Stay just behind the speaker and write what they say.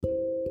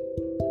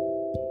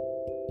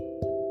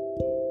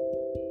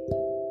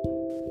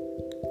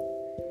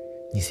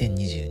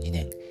2022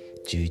年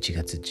11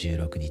月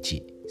16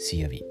日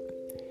水曜日、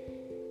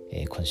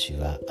今週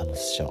はアモ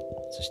ス書、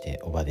そして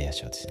オバデヤ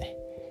書ですね、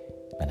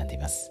学んでい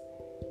ます。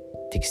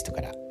テキスト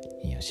から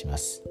引用しま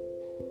す。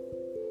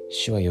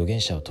主は預言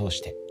者を通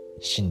して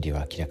真理を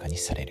明らかに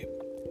される。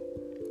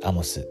ア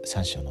モス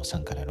3章の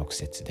3から6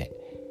節で、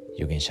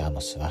預言者ア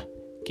モスは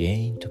原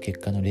因と結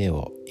果の例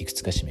をいく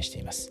つか示して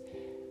います。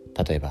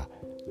例えば、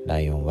ラ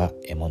イオンは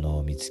獲物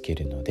を見つけ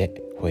るの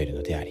で吠える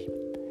のであり、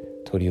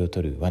鳥を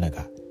取る罠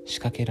が仕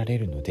掛けられ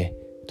るので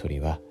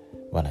鳥は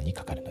罠に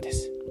かかるので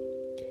す。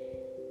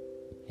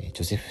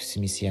ジョセフ・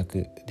スミス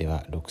訳で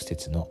は6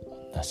節の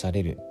なさ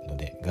れるの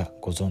でが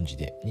ご存知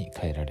でに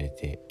変えられ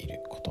てい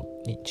ること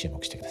に注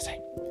目してくださ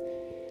い。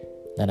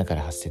7か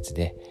ら8節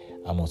で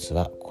アモス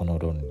はこの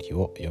論理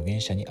を預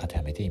言者に当て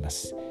はめていま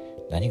す。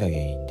何が原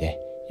因で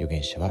預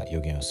言者は預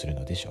言をする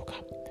のでしょう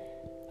か。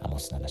アモ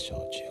ス7章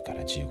10か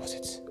ら15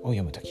節を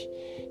読むとき、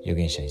預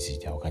言者につい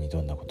て他にど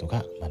んなこと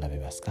が学べ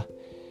ますか。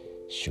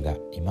主が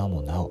今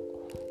もなお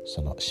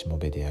そのしも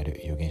べである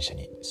預言者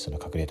にその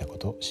隠れたこ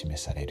とを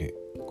示される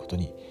こと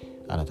に、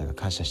あなたが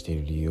感謝してい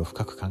る理由を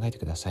深く考えて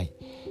ください。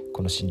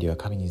この真理は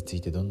神につ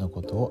いてどんな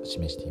ことを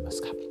示していま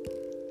すか。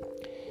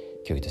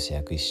教義と制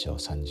約1章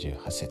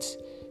38節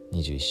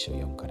21章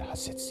4から8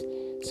節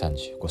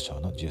35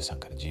章の13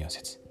から14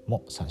節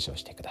も参照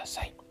してくだ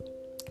さい。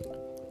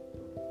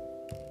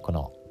こ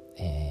の、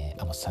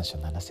アモス3章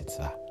7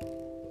節は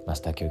マ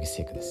スター教義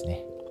聖句です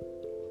ね。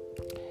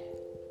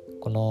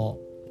この、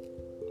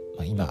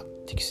今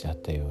テキストにあっ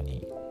たよう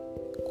に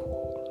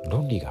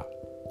論理が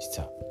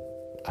実は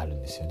ある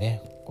んですよ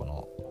ね、こ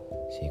の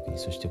聖句に。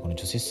そしてこの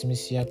ジョセフ・スミ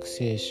ス訳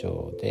聖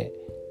書で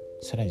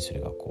さらにそ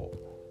れが分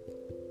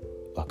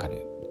かる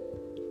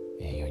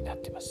ようになっ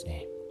てます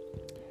ね。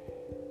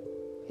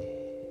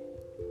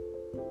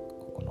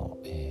ここの、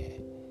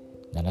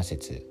7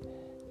節、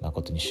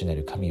誠に主な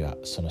る神は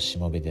そのし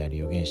もべである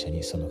預言者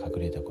にその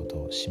隠れたこ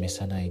とを示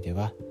さないで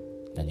は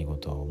何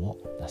事も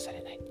なさ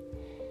れない。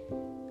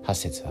8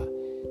節は、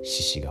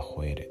獅子が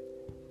吠える、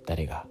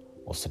誰が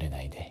恐れ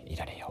ないでい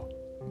られよ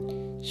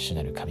う。主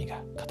なる神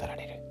が語ら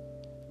れる、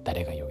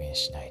誰が預言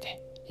しない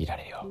でいら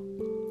れよ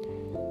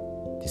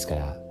う。ですか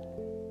ら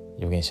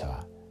預言者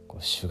は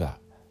主が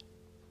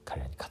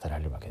彼らに語ら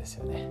れるわけです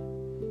よね。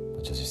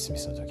ジョセフ・スミ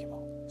スの時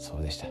もそ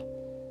うでした。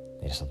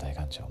ネルソン大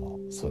官長も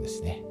そうで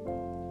すね。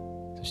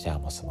そしてア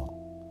モスも、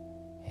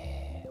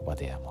オバ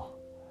デヤも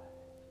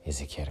エ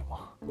ゼキエルも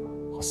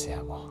ホセ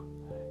アも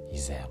イ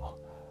ザヤも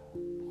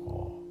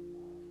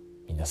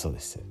みんなそうで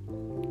す。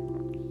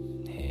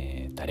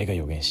誰が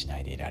預言し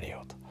ないでいられ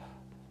ようと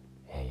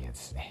いうで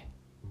すね。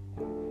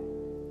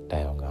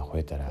ライオンが吠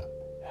えたらや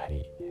は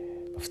り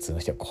普通の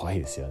人は怖い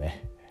ですよ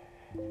ね。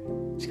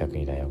近く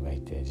にライオンがい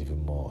て自分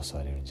も襲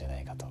われるんじゃな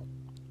いかと。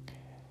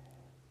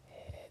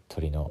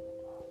鳥を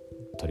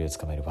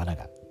捕まえる罠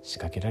が仕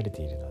掛けられ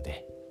ているの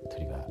で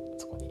鳥は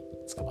そこに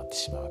捕まって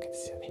しまうわけで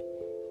すよね。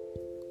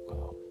こ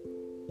の、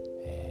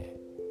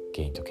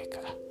原因と結果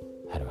が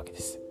あるわけで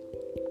す。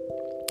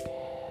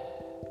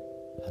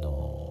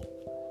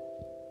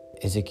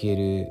エゼキエ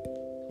ル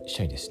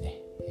書にです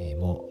ね、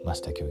もうマ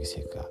スター教義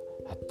聖句が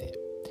あって、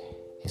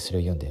それ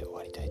を読んで終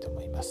わりたいと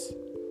思います。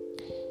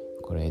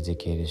これエゼ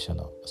キエル書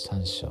の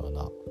3章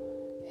の、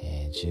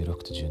16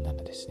と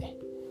17ですね、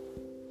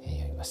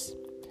読みます。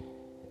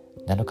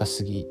7日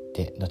過ぎ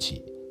て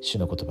後、主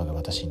の言葉が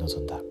私に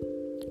臨んだ。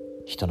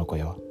人の子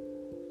よ、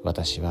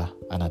私は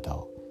あなた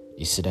を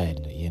イスラエル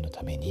の家の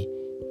ために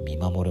見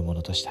守るも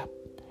のとした。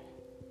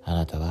あ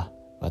なたは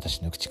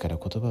私の口から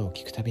言葉を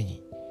聞くたび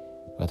に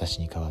私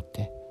に代わっ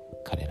て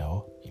彼ら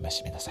を戒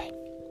めなさい。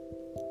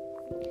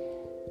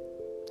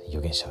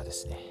預言者はで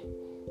すね、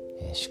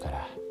主か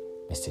ら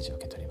メッセージを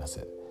受け取りま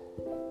す。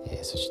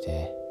そし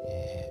て、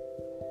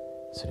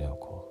それを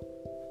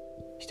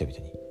人々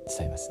に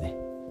伝えますね。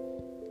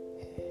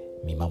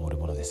見守る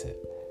ものです。本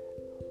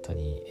当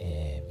に、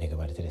恵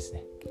まれてです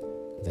ね、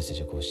私た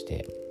ちはこうし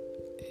て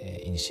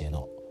古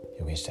の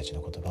預言者たち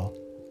の言葉を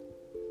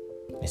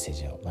メッセー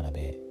ジを学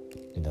べ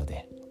るの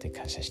で本当に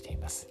感謝してい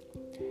ます。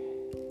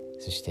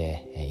そし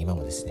て、今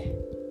もですね、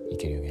生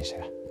ける預言者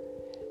が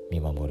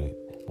見守る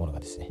ものが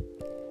ですね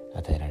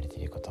与えられて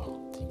いることを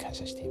本当に感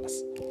謝していま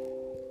す。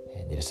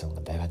ネルソン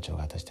大官長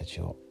が私た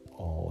ちを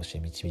教え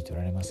導いてお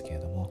られますけれ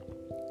ども、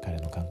彼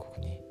の勧告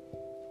に、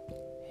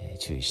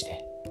注意し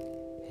て、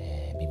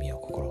耳を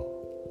心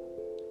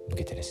を向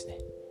けてですね、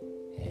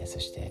そ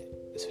して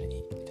それ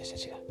に私た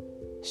ちが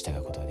従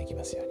うことができ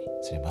ますように。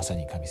それはまさ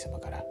に神様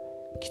から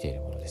来てい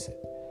るものです。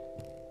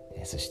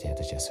そして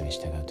私はそれに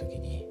従うとき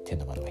に天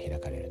の窓が開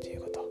かれるとい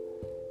うこと、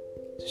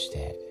そし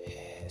て、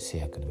制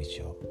約の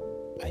道を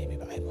歩め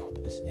ば歩むほ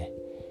どですね、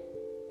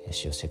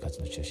主を生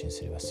活の中心に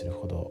すればする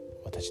ほど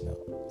私の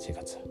生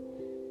活はよ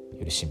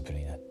りシンプル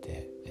になっ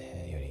て、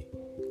より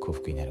幸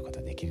福になること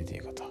ができるとい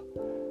うこと、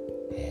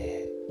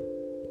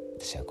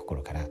私は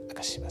心から明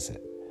かしま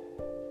す。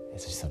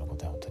そしてそのこ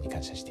とは本当に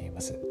感謝してい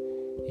ます。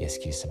イエス・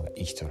キリスト様が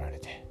生きておられ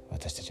て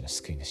私たちの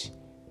救い主、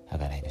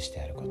贖い主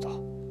であること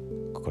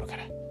を心か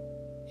ら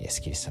イエ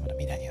ス・キリスト様の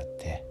皆によっ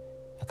て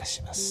明か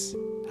します。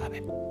アーメ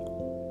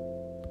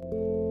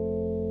ン。